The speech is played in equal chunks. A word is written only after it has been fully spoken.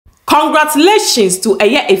Congratulations to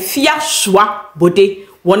Afia Schwarzenegger,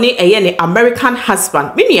 one ne American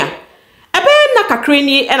husband. Minia, ebe na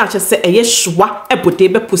kakreni ena chese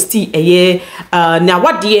Schwarzenegger be posti na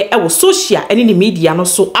wadie e wo social ene ni media no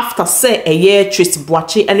so after say Tracy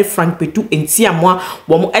Boache ene Frank Bedu entiamwa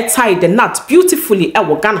wo mo tie the knot beautifully e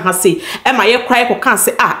wo Ghana ha say e ma ye cry ko kan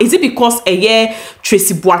say is it because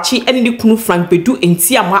Tracy Boache ene ni kunu Frank Bedu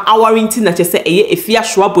entiamwa awarinti na chese Afia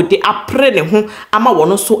Schwarzenegger apre ne ho ama wo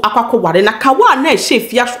no so akwakọ ware na kawa na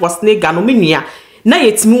Afia Schwarzenegger no minia na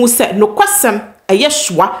yetimi wo se no kwasem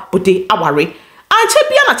Schwarzenegger aware anche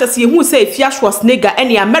bia na chese yehu se Afia Schwarzenegger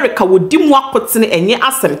ene America wo dimu akotene enye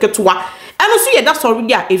asem ketwa eno so ye da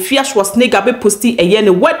sorry a Afia Schwarzenegger be posti ne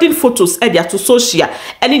wedding photos e dia to social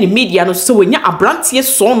ene ni media no so wenya abrantie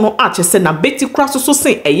so no a chese na Betty Cross so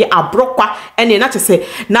sen abrokwa ene na chese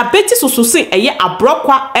na Betty so sen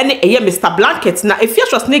abrokwa ene Mr Blanket na Afia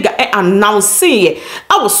Schwarzenegger announce ye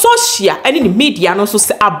awo social ene ni media no so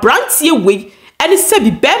se abrantie we ene se bi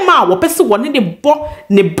bema wo pese woni ne bo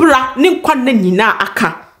ne bra ne nkwa na nyina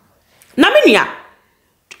aka na menia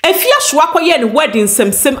Afia Schwarzenegger ne wedding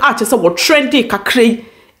semsem a chese wo trendy kakrai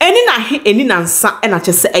eni na he eni na nsa ena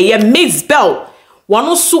chese Mcbrown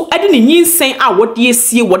wono so ede ne nyinsen a wo de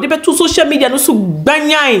esie wo de beto social media no so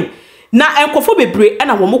gbanyan na enkofo bebre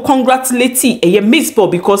ena wo mo congratulate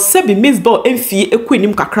Mcbrown because sebi Mcbrown emfie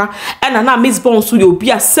ekwanim kakra ena na Mcbrown so ye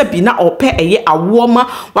obi a sebi na ope awoma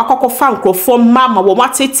wakokofa nkrofo mama wo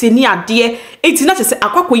matete ni ade enti na chese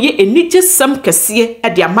akwakoye enije sem kese e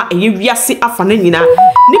de ama wiase afa na nyina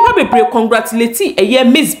nipa bebre congratulate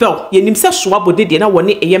Mcbrown yenim se Schwarzenegger de na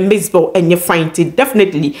woni Mcbrown enye fine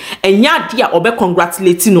definitely enya ade a obe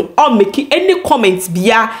congratulate no or make any comment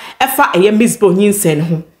bia efa Mcbrown nyinsen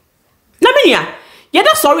ho na menia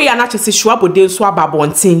yeda sorry ya na chese Schwarzenegger so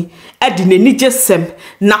ababonten e de nani jesem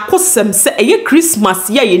na kosem se Christmas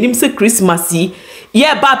ya yenim se Christmas yi ye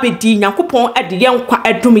ba bedi Nyankopon e de ye nkwa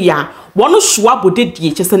edum ya wono Schwarzenegger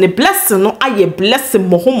die chese ne blessing no aye blessing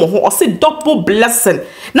moho o se double blessing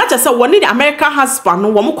na chese woni the American husband no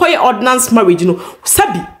wo mkoye ordinance marriage no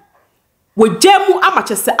sabi wo jemu ama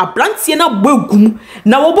chese abrantie na gbagum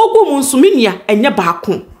na wo bogum nso menia enye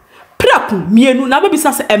baako praku mienu na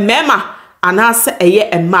babisa se emema anase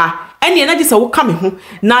emma ene na gise wo kame ho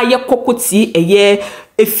na ye kokoti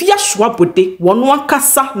Afia Schwarzenegger wono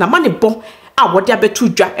ankasa na mane bo a wode abetu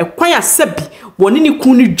dwa ekwan asabi woni ni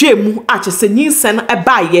kunu dwemu a chese nyinsen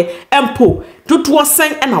ebaaye empo dodo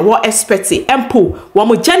sen na wo expect empo wo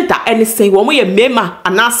mo gender ene sen wo mo ye mema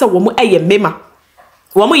anase wo mo mema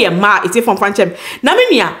wo mo ye ma iti from franchem na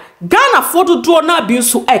menia Ghana for dodo na bi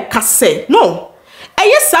nso kase no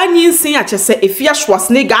sa nyinsin a chese Afia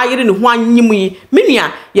Schwarzenegger ayire ne ho anyim yi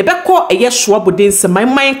menia ye beko Schwarzenegger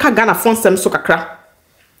nsem ka Ghana fonsem so kakra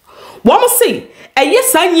wo mo sei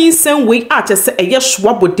sa nyinsin we a chese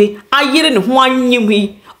Schwarzenegger ayire ne ho anyim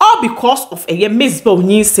yi all because of Mcbrown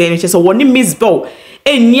nyinsin chese woni Mcbrown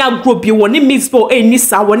eni agrobi woni Mcbrown eni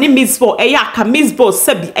sa woni Mcbrown aka Mcbrown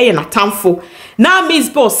sabi na tamfo na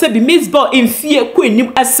Mcbrown sabi Mcbrown emfie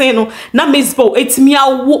kwanim esen no na Mcbrown etimi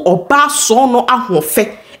awo oba so no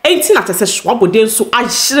ahofe enti na tese Schwarzenegger nso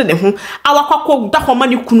ahyire ne ho awakwakọ da homa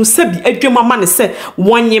ne kunu sabi adwemama ne se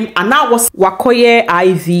wonyem ana wakoye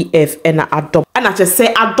IVF ena adopt ana tese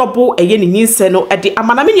adobo ne nyinse no de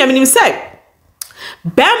amana menyam se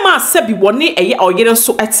Bema sebi woni oyere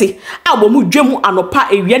so ete a wo mu dwemu anopa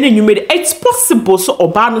ewia na nwumere it's possible so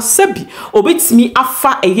oba no sebi obetimi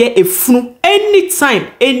afa efunu anytime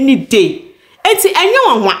any day enti enye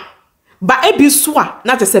wanwa ba ebiso a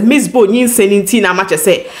na tese Mcbrown nyinseni nti na ma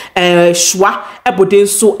tese Schwa ebode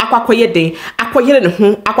nso akwakoye den akoyere ne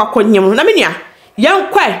ho akwakonyem na menia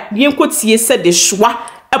yankwa yenkotie se de Schwa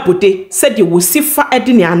ebode said you will see for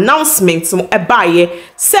any announcement mo ebaye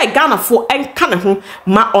say Ghana for enka ne ho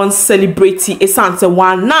ma on celebrity esanse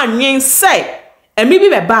wan na nyen say emi bi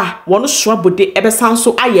beba wono Schwarzenegger ebesan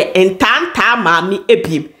so aye entanta maami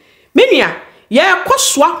ebiem menia ye ko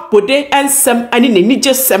Schwarzenegger ensem ani ne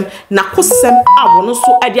nigesem na kosem a wono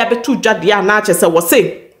so ade abetu dwade a na chese wo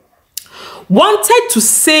say wanted to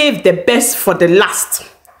save the best for the last,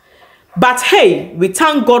 but hey, we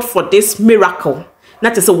thank God for this miracle.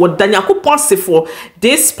 That is what Daniel Kupon for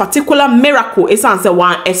this particular miracle is answer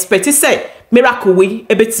one expect to say miracle we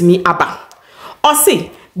ebet me aba. Or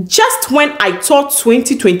say, just when I thought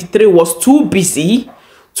 2023 was too busy,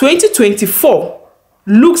 2024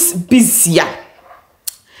 looks busier.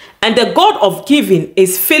 And the God of giving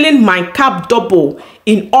is filling my cup double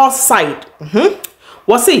in all sides.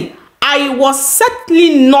 Was see, I was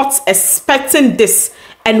certainly not expecting this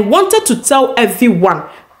and wanted to tell everyone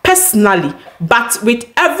personally, but with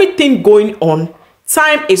everything going on,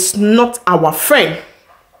 time is not our friend.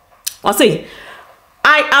 I say,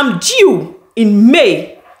 I am due in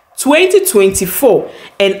May 2024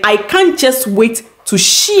 and I can't just wait to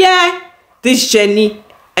share this journey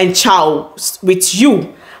and child with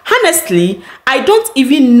you. Honestly, I don't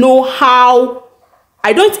even know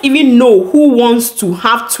who wants to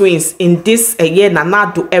have twins in this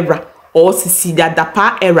Nanado era or Sisi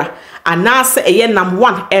Dapa era and now say Nam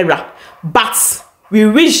 1 era, but we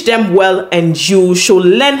wish them well and you should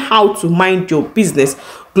learn how to mind your business.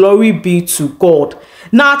 Glory be to God.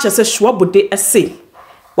 Now just a Schwarzenegger essay.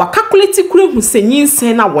 Wa calculate kure hu senyin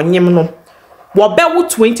sen na wonyem no. Wo bewo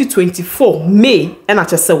 2024 May and I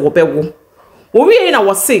just say wo bewo. Wo wi na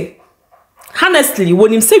wo say honestly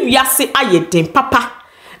wonim say wi ase ayeden papa.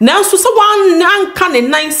 Nanso so wan anka ne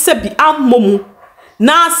nan sabi ammomu.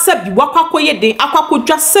 Na sabi wakwakoye den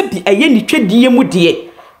akwakodwa sabi eye ni twedie mu de.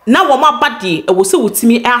 Na wo mabade e wo se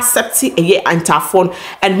wotimi accept eye antafon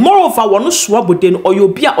and moreover wono Schwarzenegger no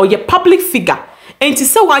oyobia oye public figure. Enti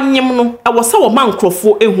se wanyem no e wo se wo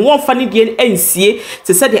mankrofo ehu wonfa ne die ensie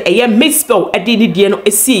te se de eye Mcbrown ade ne die no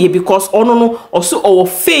esie because ono no oso owo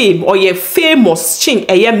fame oye famous chin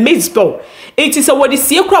eye Mcbrown. Enti se wo de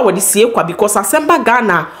sie kwa because asemba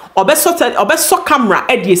Ghana obeso camera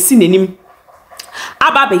ade esi nenim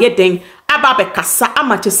aba be yeden aba be kasa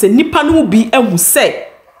amache se nipa no bi ehu se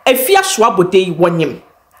Afia Schwarzenegger wonyem.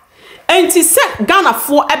 Enti se Ghana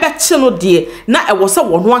fo ebe chino de na e wo se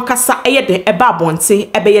wono ankasa eyeden ebe abonte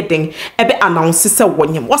ebe yeden ebe announce se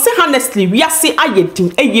wonyem. Wo se honestly we ase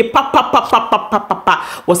ayedin eye papa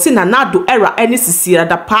wo se nanado era ene sisira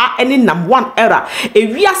da pa ene nam 1 era e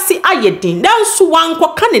we ase ayedin nanso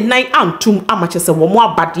wanko ka ne nan antum amache se wo mo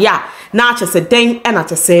abade a na ache se den ena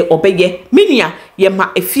ache se obeye minia ye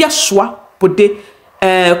ma Afia Schwarzenegger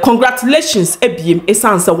congratulations ebiem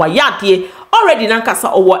esanse wa yade already nankasa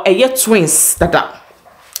owo eye twins dada.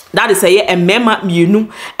 That is a mema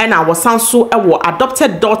mienu and I was so a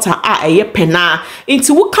adopted daughter a pena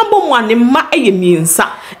into wo kambo mo ane ma eye miensa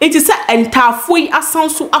enti se entafoi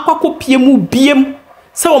asanso akwakọ piemu biem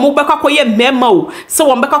se wo mo bekwakoye mema o se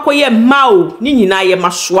wo bekwakoye ma o ni nyina ye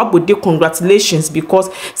Schwarzenegger congratulations because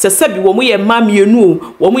se sebi wo mo ye ma mienu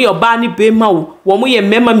o wo mo ye ba ni be ma o wo mo ye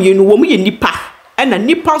mema mienu wo mo ye nipa ena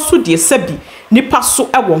nipa so de sebi nipa so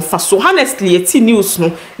ewonfa so honestly eti news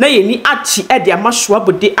no na ye ni achi e de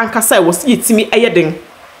Schwarzenegger ankasa e wo se yetimi eyeden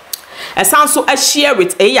esan so a share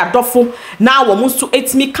with adofo na wo so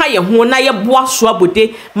etimi ka ye ho na ye boa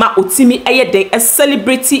Schwarzenegger ma otimi eyeden a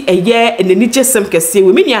celebrity eye enani jesem kese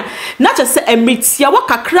we minia na che se emitia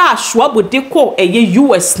wakakra Schwarzenegger ko eye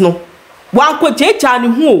US no wanko jeja ne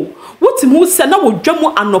ho wotimu se na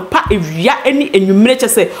wodwamu anopa ewia eni enwumire che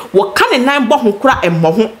se wo ka ne nan bo ho kura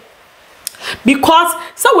emmo ho because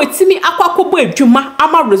so wetimi akwakobo adwuma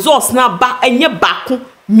ama resource na ba enye baako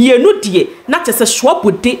mienu die na che se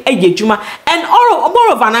Schwarzenegger eye adwuma and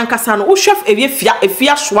all of anankasa no wo chef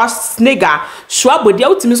Afia Schwarzenegger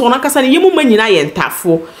wotimi so anankasa ne yemu manyina ye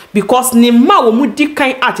ntafo because ne ma wo mu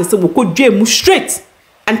dikan a che se wo kodwa mu straight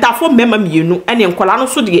ntafo mema mienu ene nkola no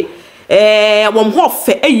so de wom ho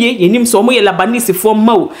fe eye yenim so mo ye Labanese fo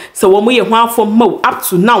mawo so wom ye ho afo mawo up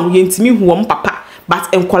to now yentimi hu wom papa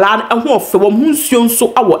but enkola ho fe wom hunsuo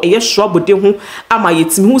nso awo eye Schwarzenegger ho ama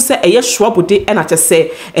yetimi hu se eye Schwarzenegger ena che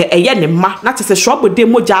se eye ne ma na che se Schwarzenegger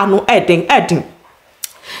moja no eden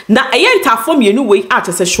na eye ntafo mienu we a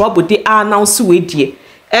che se Schwarzenegger announce we die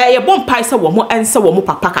ye bompai se wom ense wom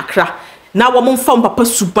papa kakra na wom fam papa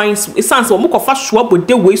suban esanse wom kofa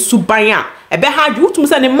Schwarzenegger we suban a ebe ha ju utum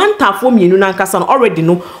se ne mantafo mienu na nkasa no already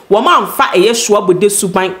no wom amfa eye Schwarzenegger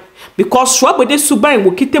suban because Schwarzenegger suban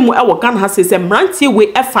wo kitemu e wo Ghana ha se mrantie we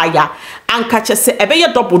efaya anka che se ebe ye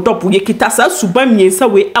double ye kitasa suban miensa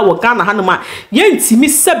we e wo Ghana ha no ma ye ntimi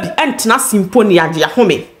sabi entena simpo ne age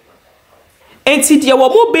ahome enti de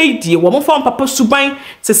wom be die wom fam papa suban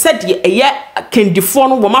se se de eye kendifo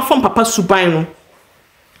no wom afam papa suban no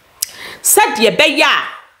said ye be ya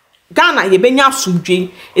Ghana ye benya asumdwe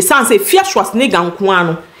esanse Afia Schwarzenegger nko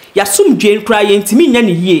ano ya sumdwe nkra ye ntimi nya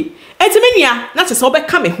ne yie etimi nia na che se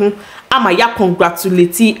obeka me ho ama ya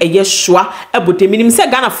congratulate eye Schwarzenegger minim se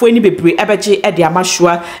Ghana fo ani bebre ebeje e de ama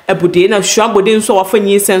Schwarzenegger na Schwarzenegger nso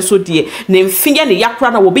wafanyi senso de ne mfiye ne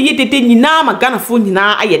yakra na wo be yedede nyina ma Ghana fo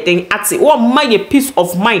nyina ayeden ate wo ma ye peace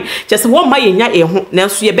of mind che se wo ma ye nya e ho na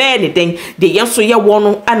nso ye be ne den de ye nso ye wo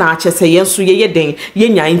no ana che se ye nso ye yeden ye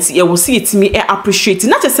nya nti ye wo se yetimi e appreciate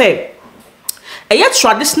na che se eye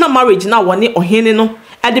traditional marriage na woni ohene no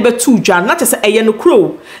e de betu dwa na kyese eye no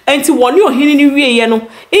kro enti woni ohini ni wieye no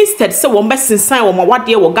instead se wo besensan wo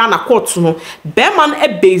mawade wo Ghana court no be man e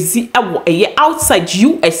bezi e wo eye outside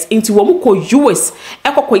US enti wo mko US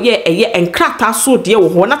ekokoye eye enkrata so de wo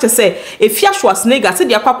ho na kyese Afia Schwarzenegger se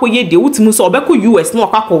de akwakoye de wutimu so obeko US no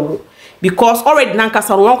akwakowo because already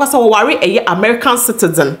nankasa wo nkasa wo ware eye American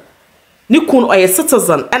citizen ni kun oye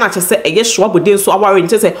citizen and kyese eye Schwarzenegger so aware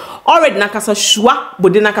kyese already nankasa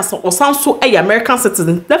Schwarzenegger nankasa osanso eye American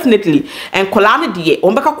citizen definitely and kolane de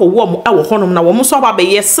o mbeka ko wo mo e wo honom na wo mo so aba be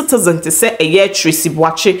ye citizen te se eye Tracy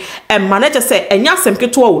Boache and manager se enya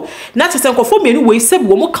semketo wo na kyese nkofo mienu we se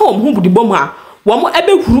wo mo ka wo ho budi bom a wo mo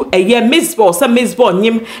ebe huru eye Mcbrown se Mcbrown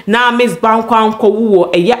nyim na Mcbrown kwanko wo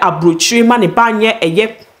eye abrochiri ma ne banye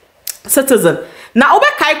eye citizen na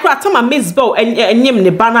obekai kura tama Mcbrown enyim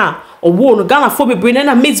ne bana owo no Ghana fo bebre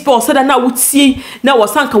na Mcbrown said na wutie na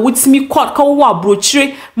wasanka wutimi court ka wo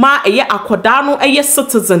abrochire ma eye akoda no eye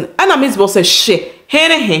citizen na Mcbrown say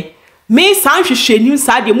hye he me san hwehwenu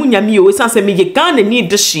sa de munyame o san say me ye Ghana ni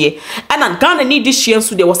de hye na Ghana ni de hye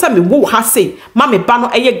so de wo say me wo ha say ma me ba no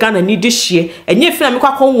eye Ghana ni de hye enye fina me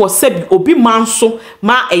kwakon wo sabi obi manso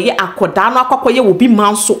ma eye akoda no akwakoye obi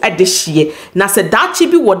manso e de hye na se dachi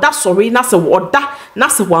bi wo da sorry na se wo da na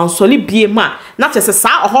se wansole bie ma na tese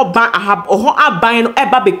sa oho aban no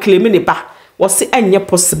eba be claim ne ba was enye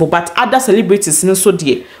possible but other celebrities nso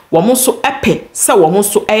de wo mo so epe se wo mo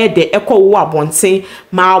so eye de ekwo wo abonten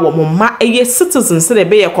ma wo mo ma eye citizens se de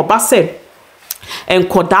be yekoba se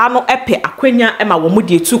enkoda no epe akwanya ema wo mo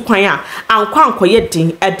de tu kwan a ankwa ankoye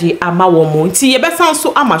din ede ama wo mo nti ye besan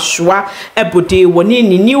so amahwa ebode woni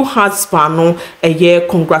ni new husband no eye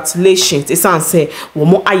congratulations isan se wo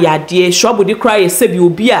mo ayade Schwarzenegger cry se bi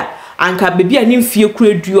obi a anka bebi ani mfie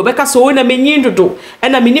kuredu obeka so wona menyin dodo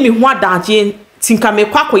ena meni me ho adaje tinka me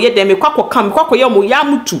kwakoye de me kwakoye mo ya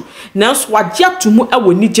mutu nanso wagye atumu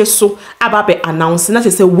ewo nige so ababe announce na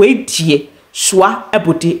se we die Schwa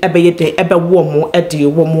ebodi ebeye de ebewo mo ede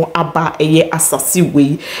wo mo aba eye asase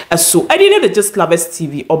we so edi ne the Just Lovers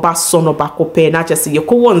TV oba sono bakope na chese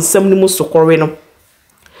yekowo nsam ni mu sokore no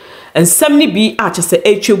ensam ni bi a chese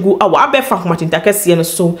etwegu awa abefa homatinta kase no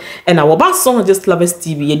so na wo ba sono Just Lovers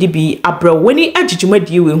TV ye di bi abra wani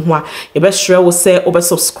agigimadi we ho a ye be hwere wo se obe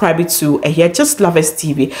subscribe to here Just Lovers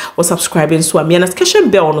TV or subscribing so amia notification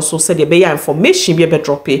bell no so se de be ya information bi be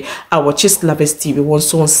drop our Just Lovers TV won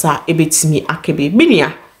so nsa ebetimi akebe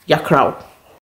minia ya crowd